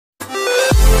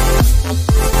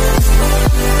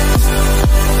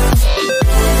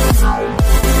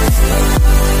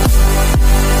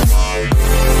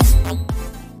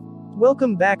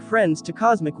Welcome back friends to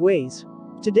Cosmic Ways.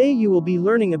 Today you will be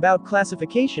learning about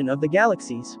classification of the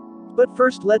galaxies. But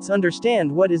first let's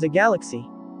understand what is a galaxy.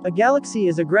 A galaxy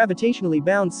is a gravitationally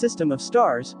bound system of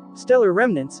stars, stellar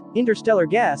remnants, interstellar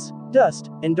gas, dust,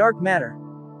 and dark matter.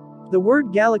 The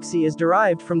word galaxy is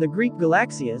derived from the Greek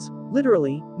galaxias,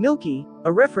 literally, milky,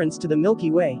 a reference to the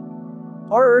Milky Way.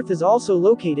 Our Earth is also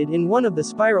located in one of the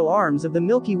spiral arms of the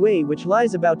Milky Way, which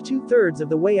lies about 2/3 of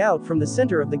the way out from the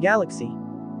center of the galaxy.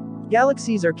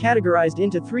 Galaxies are categorized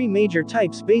into three major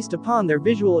types based upon their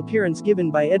visual appearance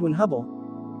given by Edwin Hubble.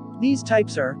 These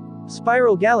types are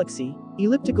spiral galaxy,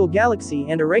 elliptical galaxy,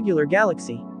 and irregular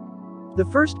galaxy. The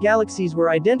first galaxies were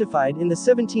identified in the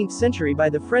 17th century by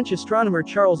the French astronomer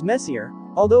Charles Messier,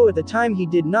 although at the time he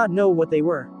did not know what they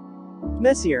were.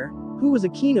 Messier, who was a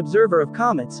keen observer of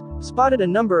comets, spotted a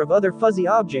number of other fuzzy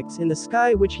objects in the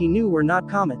sky which he knew were not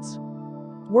comets.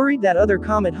 Worried that other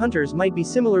comet hunters might be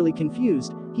similarly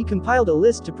confused, he compiled a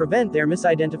list to prevent their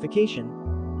misidentification.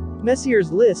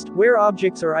 Messier's list, where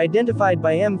objects are identified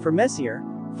by M for Messier,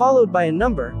 followed by a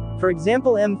number, for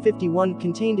example M51,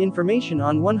 contained information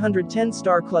on 110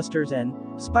 star clusters and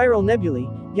spiral nebulae,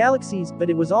 galaxies, but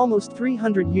it was almost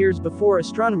 300 years before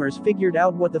astronomers figured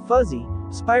out what the fuzzy,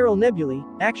 spiral nebulae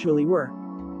actually were.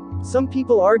 Some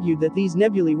people argued that these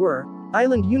nebulae were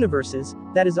island universes,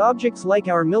 that is, objects like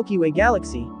our Milky Way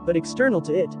galaxy, but external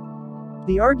to it.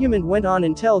 The argument went on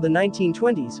until the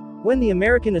 1920s, when the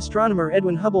American astronomer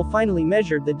Edwin Hubble finally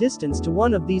measured the distance to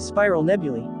one of these spiral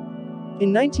nebulae.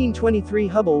 In 1923,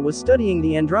 Hubble was studying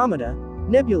the Andromeda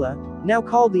Nebula, now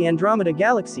called the Andromeda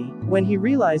Galaxy, when he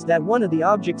realized that one of the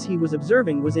objects he was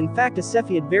observing was in fact a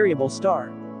cepheid variable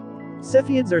star.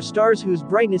 Cepheids are stars whose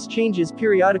brightness changes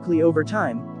periodically over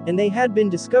time, and they had been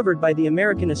discovered by the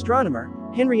American astronomer,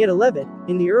 Henrietta Leavitt,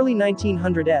 in the early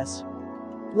 1900s.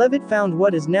 Leavitt found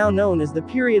what is now known as the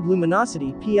period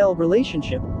luminosity (PL)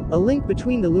 relationship, a link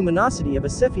between the luminosity of a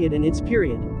cepheid and its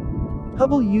period.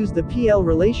 Hubble used the PL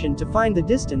relation to find the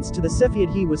distance to the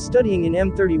cepheid he was studying in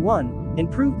M31,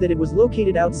 and proved that it was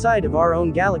located outside of our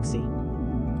own galaxy.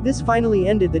 This finally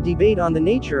ended the debate on the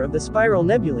nature of the spiral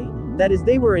nebulae, that is,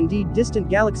 they were indeed distant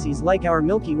galaxies like our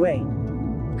Milky Way.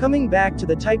 Coming back to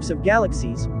the types of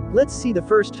galaxies, let's see the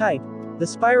first type, the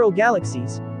spiral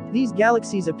galaxies. These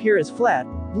galaxies appear as flat,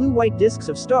 blue-white disks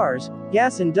of stars,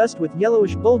 gas and dust with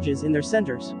yellowish bulges in their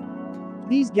centers.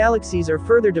 These galaxies are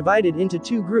further divided into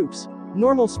two groups,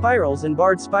 normal spirals and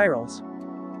barred spirals.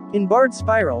 In barred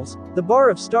spirals, the bar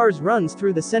of stars runs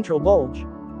through the central bulge.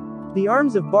 The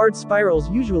arms of barred spirals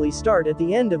usually start at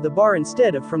the end of the bar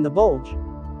instead of from the bulge.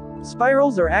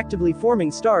 Spirals are actively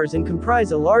forming stars and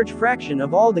comprise a large fraction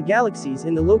of all the galaxies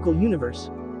in the local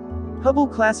universe. Hubble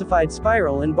classified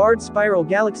spiral and barred spiral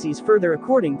galaxies further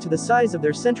according to the size of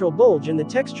their central bulge and the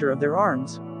texture of their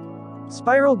arms.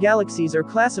 Spiral galaxies are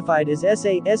classified as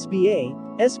SA, SBA,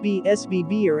 SB,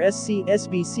 SBB or SC,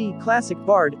 SBC, classic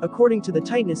barred, according to the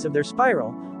tightness of their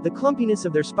spiral, the clumpiness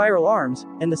of their spiral arms,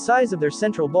 and the size of their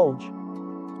central bulge.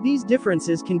 These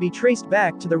differences can be traced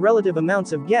back to the relative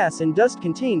amounts of gas and dust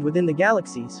contained within the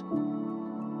galaxies.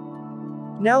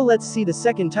 Now let's see the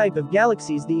second type of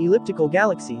galaxies, the elliptical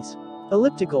galaxies.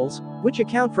 Ellipticals, which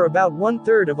account for about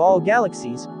 1/3 of all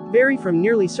galaxies, vary from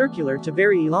nearly circular to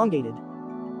very elongated.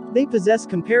 They possess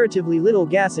comparatively little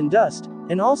gas and dust,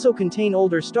 and also contain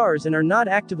older stars and are not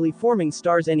actively forming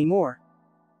stars anymore.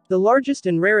 The largest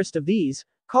and rarest of these,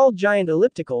 called giant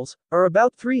ellipticals, are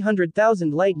about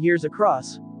 300,000 light-years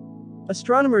across.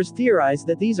 Astronomers theorize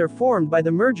that these are formed by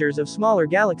the mergers of smaller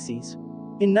galaxies.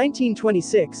 In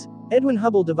 1926, Edwin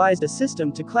Hubble devised a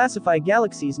system to classify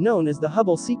galaxies known as the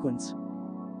Hubble sequence.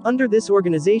 Under this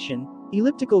organization,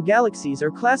 elliptical galaxies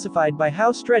are classified by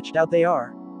how stretched out they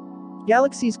are.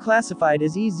 Galaxies classified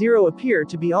as E0 appear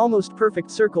to be almost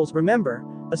perfect circles. Remember,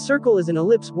 a circle is an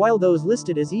ellipse, while those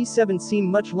listed as E7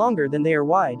 seem much longer than they are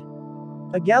wide.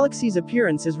 A galaxy's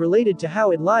appearance is related to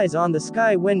how it lies on the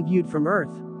sky when viewed from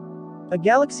Earth. A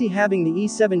galaxy having the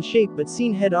E7 shape but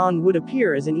seen head-on would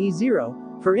appear as an E0,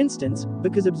 for instance,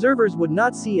 because observers would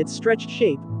not see its stretched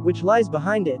shape, which lies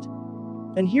behind it.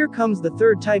 And here comes the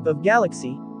third type of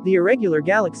galaxy, the irregular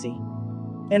galaxy.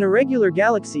 An irregular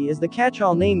galaxy is the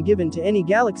catch-all name given to any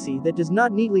galaxy that does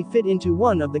not neatly fit into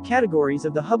one of the categories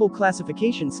of the Hubble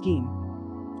classification scheme.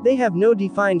 They have no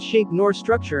defined shape nor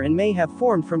structure and may have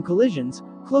formed from collisions,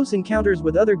 close encounters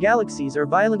with other galaxies, or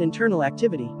violent internal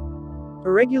activity.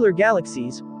 Irregular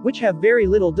galaxies, which have very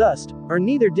little dust, are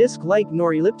neither disk-like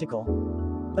nor elliptical.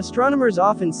 Astronomers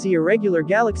often see irregular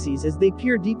galaxies as they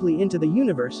peer deeply into the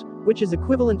universe, which is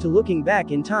equivalent to looking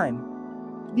back in time.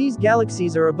 These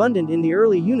galaxies are abundant in the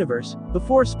early universe,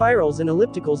 before spirals and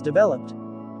ellipticals developed.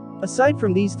 Aside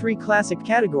from these three classic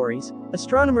categories,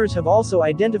 astronomers have also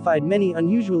identified many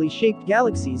unusually shaped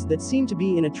galaxies that seem to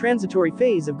be in a transitory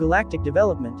phase of galactic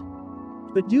development.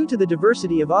 But due to the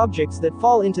diversity of objects that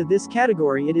fall into this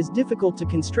category, it is difficult to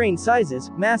constrain sizes,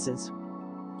 masses,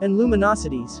 and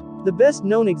luminosities. The best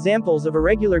known examples of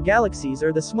irregular galaxies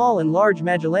are the Small and Large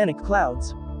Magellanic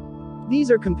Clouds. These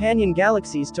are companion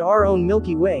galaxies to our own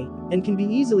Milky Way, and can be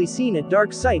easily seen at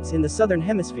dark sites in the southern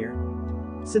hemisphere.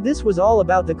 So this was all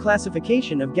about the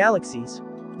classification of galaxies.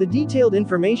 The detailed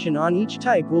information on each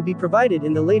type will be provided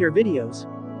in the later videos.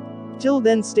 Till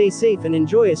then, stay safe and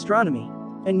enjoy astronomy.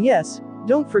 And yes,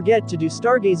 don't forget to do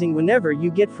stargazing whenever you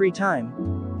get free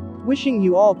time. Wishing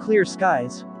you all clear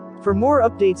skies. For more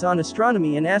updates on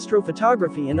astronomy and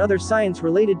astrophotography and other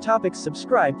science-related topics,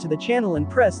 subscribe to the channel and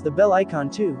press the bell icon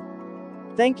too.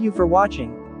 Thank you for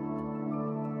watching.